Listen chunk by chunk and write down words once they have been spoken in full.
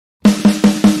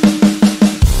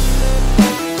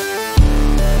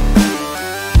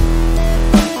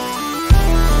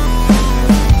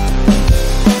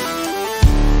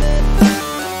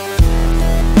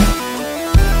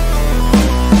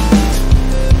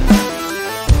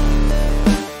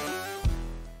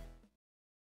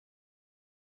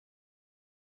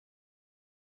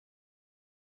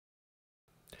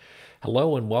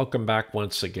Hello and welcome back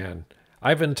once again.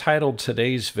 I've entitled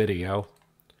today's video,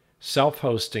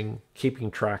 Self-Hosting,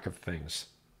 Keeping Track of Things.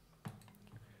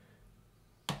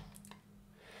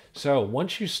 So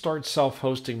once you start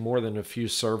self-hosting more than a few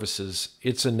services,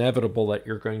 it's inevitable that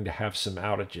you're going to have some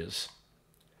outages.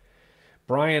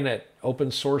 Brian at Open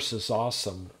Source is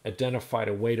Awesome identified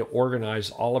a way to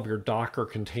organize all of your Docker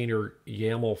container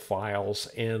YAML files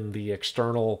and the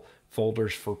external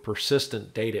folders for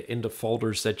persistent data into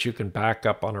folders that you can back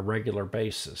up on a regular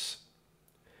basis.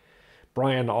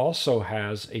 Brian also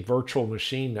has a virtual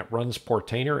machine that runs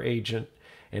Portainer Agent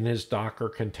and his Docker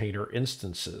container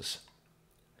instances.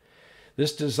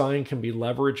 This design can be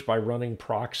leveraged by running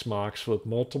Proxmox with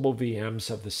multiple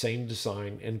VMs of the same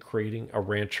design and creating a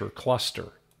Rancher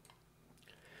cluster.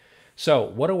 So,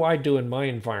 what do I do in my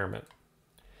environment?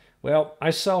 Well, I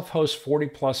self-host 40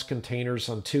 plus containers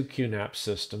on two QNAP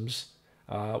systems.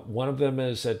 One of them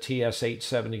is a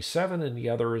TS-877 and the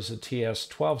other is a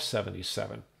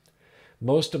TS-1277.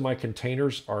 Most of my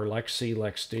containers are LXC,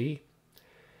 LXD.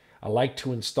 I like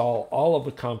to install all of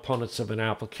the components of an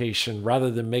application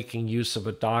rather than making use of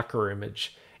a Docker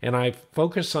image. And I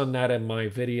focus on that in my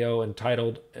video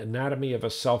entitled Anatomy of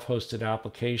a Self-Hosted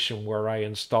Application, where I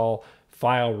install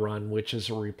File Run, which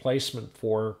is a replacement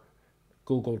for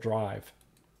Google Drive.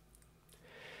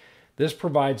 This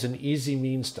provides an easy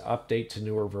means to update to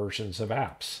newer versions of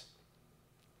apps.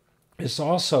 This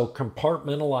also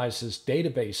compartmentalizes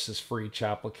databases for each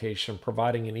application,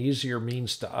 providing an easier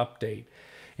means to update.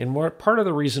 And part of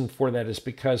the reason for that is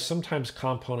because sometimes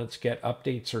components get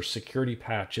updates or security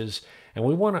patches, and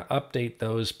we want to update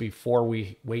those before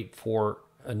we wait for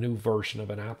a new version of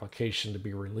an application to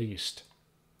be released.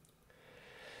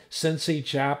 Since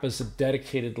each app is a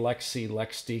dedicated LXC,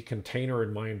 LXD container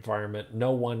in my environment,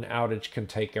 no one outage can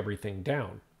take everything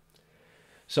down.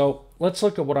 So let's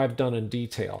look at what I've done in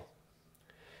detail.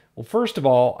 Well, first of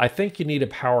all, I think you need a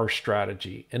power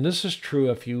strategy, and this is true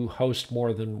if you host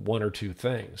more than one or two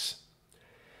things.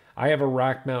 I have a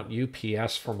rack mount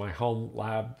UPS for my home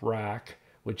lab rack,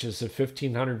 which is a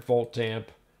 1500 volt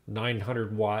amp,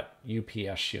 900 watt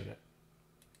UPS unit.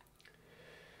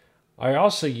 I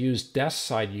also use desk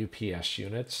side UPS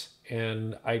units,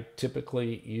 and I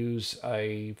typically use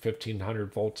a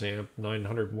 1500 volt amp,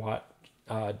 900 watt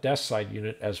desk side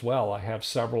unit as well. I have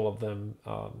several of them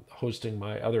hosting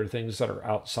my other things that are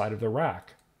outside of the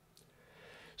rack.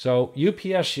 So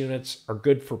UPS units are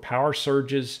good for power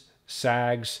surges,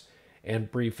 sags,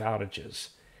 and brief outages.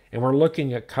 And we're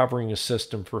looking at covering a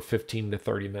system for 15 to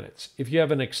 30 minutes. If you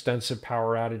have an extensive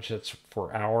power outage that's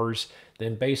for hours,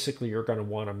 then basically you're going to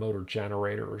want a motor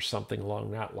generator or something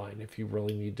along that line if you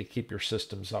really need to keep your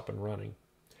systems up and running.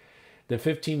 The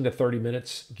 15 to 30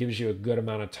 minutes gives you a good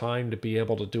amount of time to be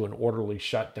able to do an orderly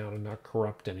shutdown and not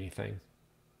corrupt anything.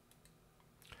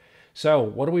 So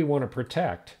what do we want to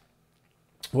protect?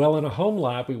 Well, in a home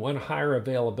lab, we want higher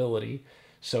availability.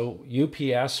 So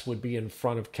UPS would be in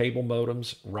front of cable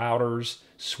modems, routers,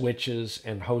 switches,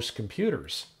 and host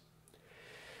computers.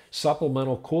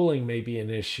 Supplemental cooling may be an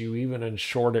issue even in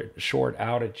short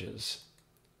outages.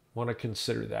 Want to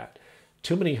consider that.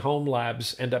 Too many home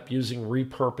labs end up using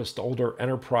repurposed older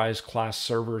enterprise class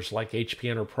servers like HP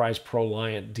Enterprise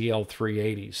ProLiant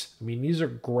DL380s. I mean, these are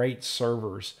great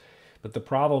servers, but the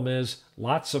problem is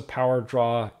lots of power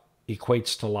draw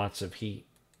equates to lots of heat.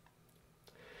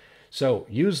 So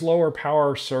use lower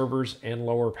power servers and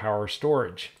lower power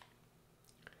storage.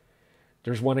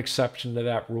 There's one exception to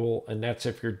that rule, and that's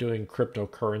if you're doing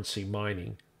cryptocurrency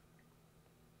mining.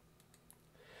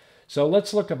 So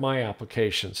let's look at my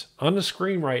applications. On the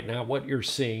screen right now, what you're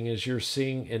seeing is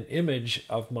an image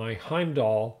of my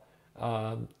Heimdall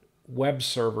web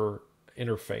server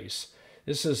interface.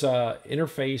 This is an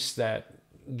interface that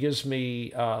gives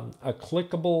me a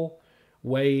clickable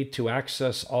way to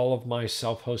access all of my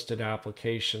self-hosted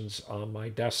applications on my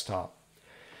desktop.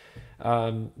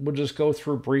 We'll just go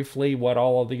through briefly what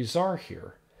all of these are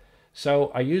here.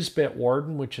 So I use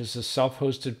Bitwarden, which is a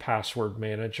self-hosted password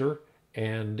manager,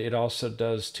 and it also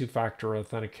does two-factor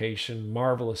authentication.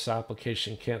 Marvelous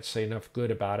application, can't say enough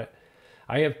good about it.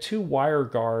 I have two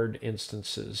WireGuard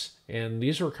instances, and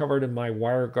these were covered in my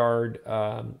WireGuard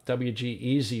WG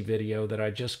Easy video that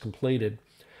I just completed.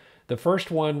 The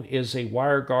first one is a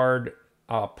WireGuard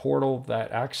portal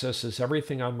that accesses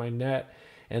everything on my net,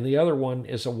 and the other one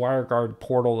is a WireGuard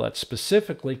portal that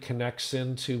specifically connects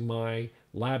into my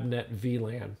LabNet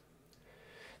VLAN.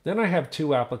 Then I have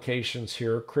two applications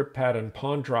here, CryptPad and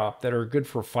PawnDrop, that are good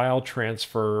for file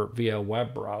transfer via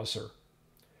web browser.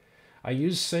 I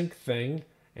use SyncThing,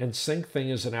 and SyncThing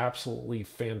is an absolutely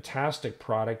fantastic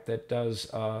product that does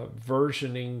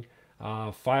versioning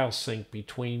file sync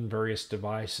between various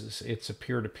devices. It's a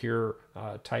peer-to-peer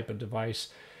type of device.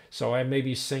 So I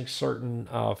maybe sync certain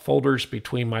folders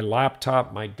between my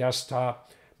laptop, my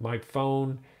desktop, my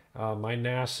phone, my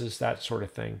NASs, that sort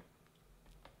of thing.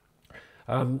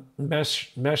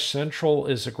 Mesh Central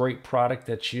is a great product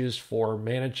that's used for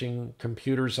managing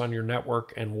computers on your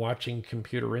network and watching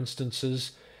computer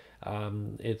instances.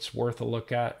 It's worth a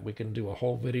look at. We can do a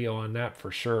whole video on that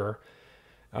for sure.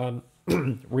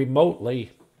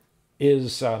 Remotely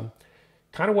is kind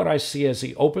of what I see as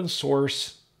the open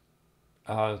source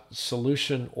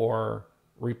solution or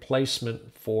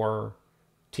replacement for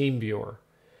TeamViewer.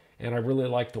 And I really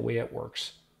like the way it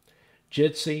works.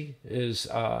 Jitsi is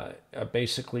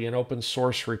basically an open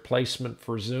source replacement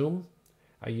for Zoom.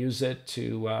 I use it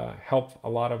to help a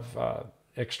lot of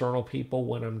external people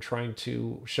when I'm trying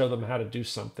to show them how to do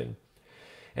something.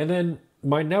 And then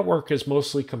my network is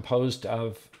mostly composed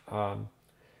of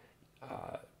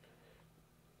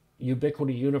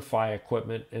Ubiquiti Unify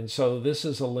equipment. And so this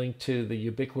is a link to the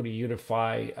Ubiquiti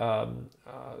Unify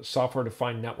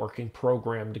software-defined networking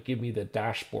program to give me the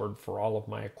dashboard for all of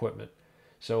my equipment.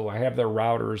 So I have their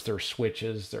routers, their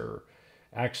switches, their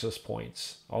access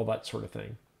points, all that sort of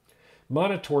thing.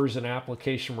 Monitor is an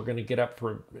application we're going to get up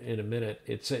for in a minute.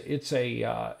 It's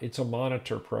a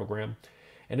monitor program.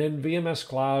 And then VMS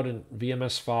Cloud and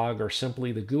VMS Fog are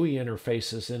simply the GUI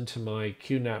interfaces into my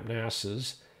QNAP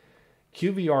NASs.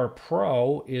 QVR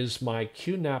Pro is my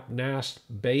QNAP NAS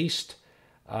based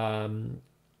NVR,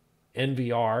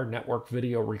 network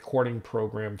video recording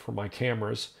program for my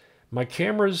cameras. My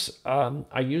cameras,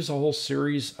 I use a whole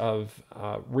series of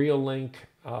Reolink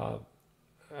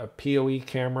PoE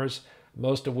cameras,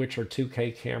 most of which are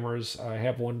 2K cameras. I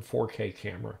have one 4K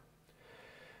camera.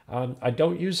 I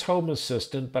don't use Home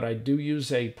Assistant, but I do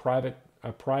use a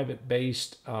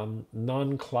private-based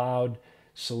non-cloud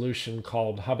solution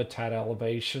called Habitat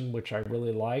Elevation, which I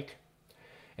really like.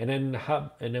 And then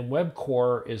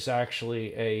WebCore is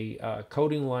actually a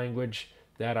coding language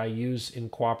that I use in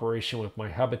cooperation with my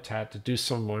Habitat to do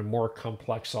some of my more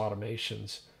complex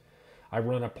automations. I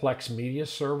run a Plex media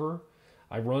server.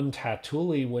 I run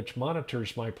Tatuli, which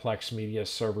monitors my Plex media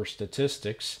server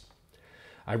statistics.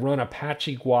 I run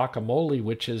Apache Guacamole,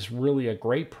 which is really a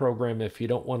great program if you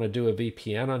don't want to do a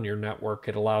VPN on your network.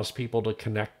 It allows people to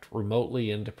connect remotely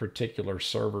into particular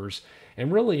servers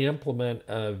and really implement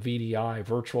VDI,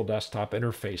 virtual desktop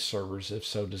interface servers, if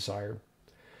so desired.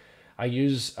 I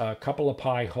use a couple of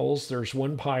Pi-holes. There's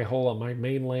one Pi-hole on my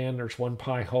main LAN. There's one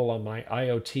Pi-hole on my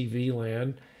IoT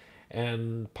VLAN.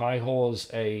 And Pi-hole is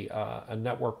a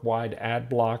network-wide ad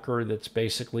blocker that's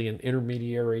basically an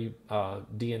intermediary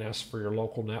DNS for your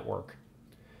local network.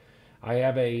 I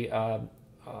have a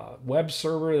web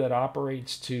server that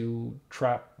operates to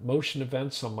trap motion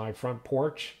events on my front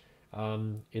porch.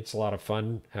 It's a lot of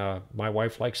fun. My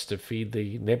wife likes to feed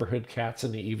the neighborhood cats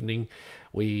in the evening.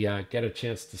 We get a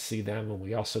chance to see them, and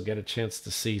we also get a chance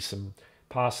to see some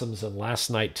possums. And last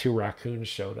night, 2 raccoons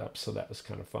showed up, so that was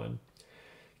kind of fun.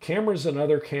 Cameras and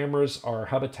other cameras are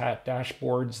Habitat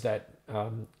dashboards that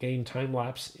gain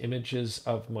time-lapse images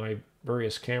of my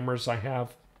various cameras I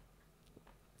have.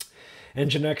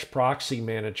 Nginx Proxy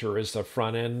Manager is the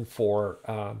front end for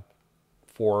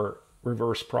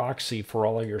reverse proxy for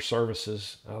all of your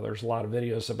services. There's a lot of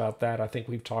videos about that. I think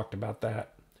we've talked about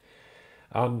that.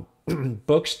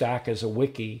 Bookstack is a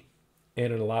wiki,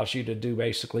 and it allows you to do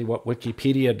basically what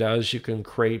Wikipedia does. You can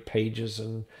create pages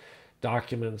and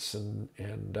documents and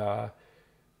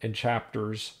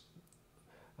chapters.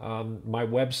 My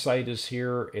website is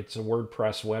here. It's a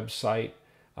WordPress website.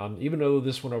 Even though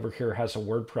this one over here has a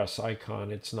WordPress icon,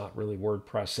 it's not really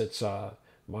WordPress. It's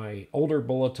my older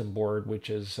bulletin board, which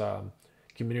is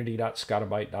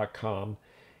community.scotti-BYTE.com.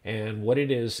 And what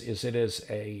it is it is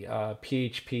a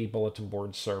PHP bulletin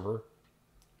board server.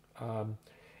 And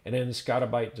then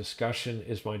Scotti-BYTE Discussion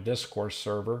is my discourse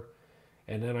server.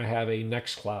 And then I have a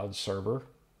Nextcloud server.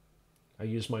 I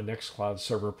use my Nextcloud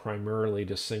server primarily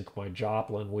to sync my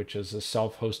Joplin, which is a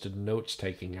self-hosted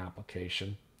notes-taking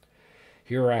application.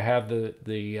 Here I have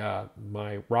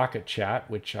my Rocket Chat,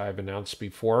 which I've announced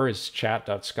before, is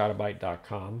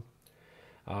chat.scotti-byte.com.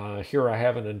 Here I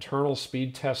have an internal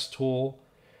speed test tool.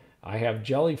 I have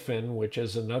Jellyfin, which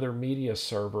is another media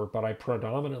server, but I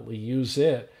predominantly use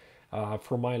it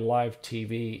for my live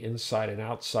TV inside and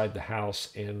outside the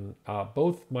house. And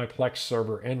both my Plex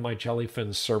server and my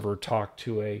Jellyfin server talk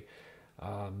to a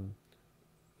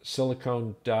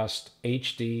Silicon Dust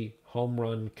HD Home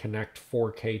Run Connect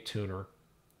 4K tuner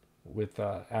with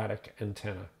attic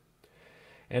antenna.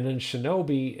 And then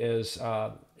Shinobi is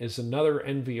another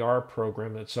NVR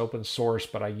program that's open source,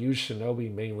 but I use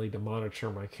Shinobi mainly to monitor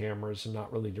my cameras and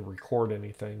not really to record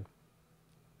anything.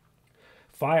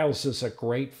 Files is a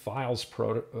great files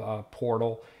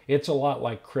portal. It's a lot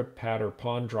like CryptPad or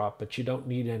PawnDrop, but you don't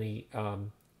need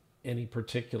any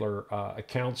particular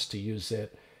accounts to use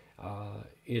it.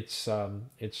 It's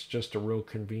just a real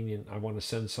convenient, I want to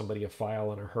send somebody a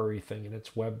file in a hurry thing, and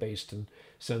it's web-based and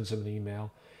sends them an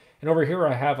email. And over here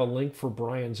I have a link for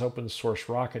Brian's open source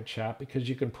Rocket Chat, because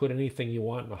you can put anything you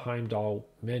want in the Heimdall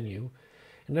menu.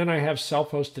 And then I have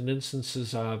self-hosted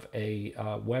instances of a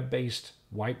web-based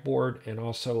whiteboard, and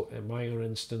also in my own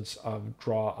instance of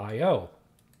Draw.io.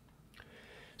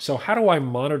 So how do I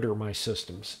monitor my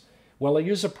systems? Well, I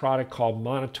use a product called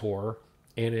Monitor,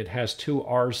 and it has 2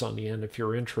 R's on the end if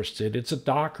you're interested. It's a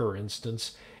Docker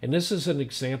instance, and this is an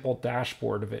example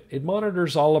dashboard of it. It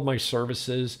monitors all of my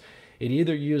services. It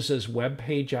either uses web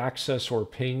page access or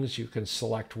pings. You can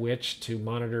select which to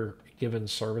monitor given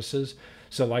services.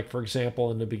 So like, for example,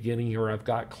 in the beginning here, I've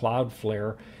got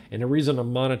Cloudflare. And the reason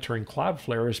I'm monitoring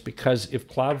Cloudflare is because if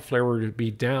Cloudflare were to be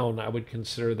down, I would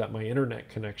consider that my internet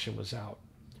connection was out.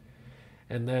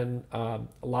 And then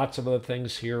lots of other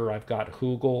things here. I've got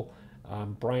Hoogle.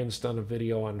 Brian's done a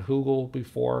video on Hoogle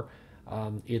before.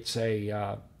 It's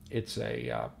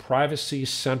a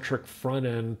privacy-centric front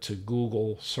end to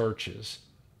Google searches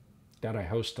that I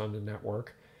host on the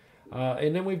network.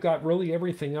 And then we've got really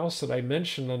everything else that I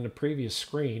mentioned on the previous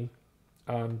screen,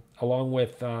 along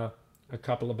with a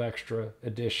couple of extra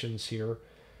additions here.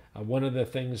 One of the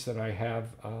things that I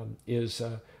have is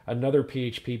another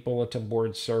PHP bulletin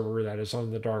board server that is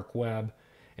on the dark web.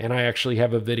 And I actually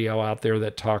have a video out there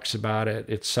that talks about it.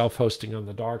 It's self-hosting on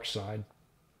the dark side.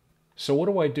 So what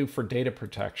do I do for data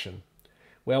protection?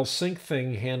 Well,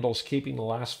 SyncThing handles keeping the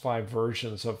last 5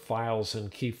 versions of files in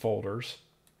key folders.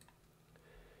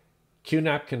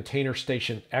 QNAP Container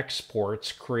Station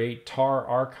exports create tar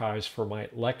archives for my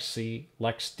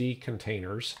LexD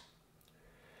containers.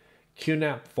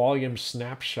 QNAP volume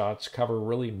snapshots cover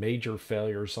really major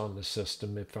failures on the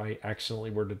system if I accidentally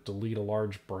were to delete a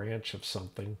large branch of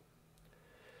something.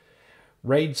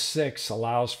 RAID 6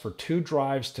 allows for 2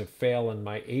 drives to fail in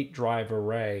my 8-drive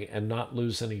array and not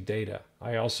lose any data.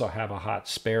 I also have a hot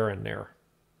spare in there.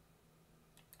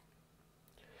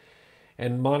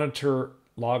 And monitor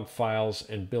log files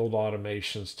and build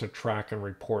automations to track and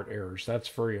report errors. That's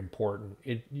very important.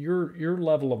 Your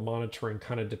level of monitoring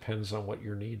kind of depends on what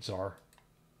your needs are.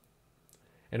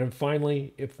 And then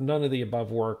finally, if none of the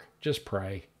above work, just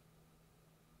pray.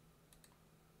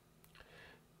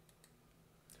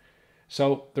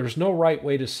 So there's no right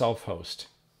way to self-host.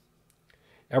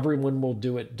 Everyone will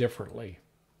do it differently.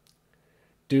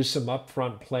 Do some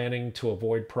upfront planning to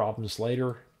avoid problems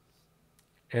later,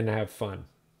 and have fun.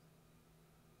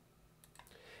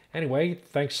 Anyway,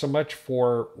 thanks so much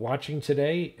for watching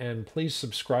today, and please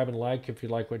subscribe and like if you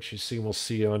like what you see. We'll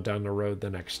see you on down the road the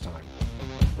next time.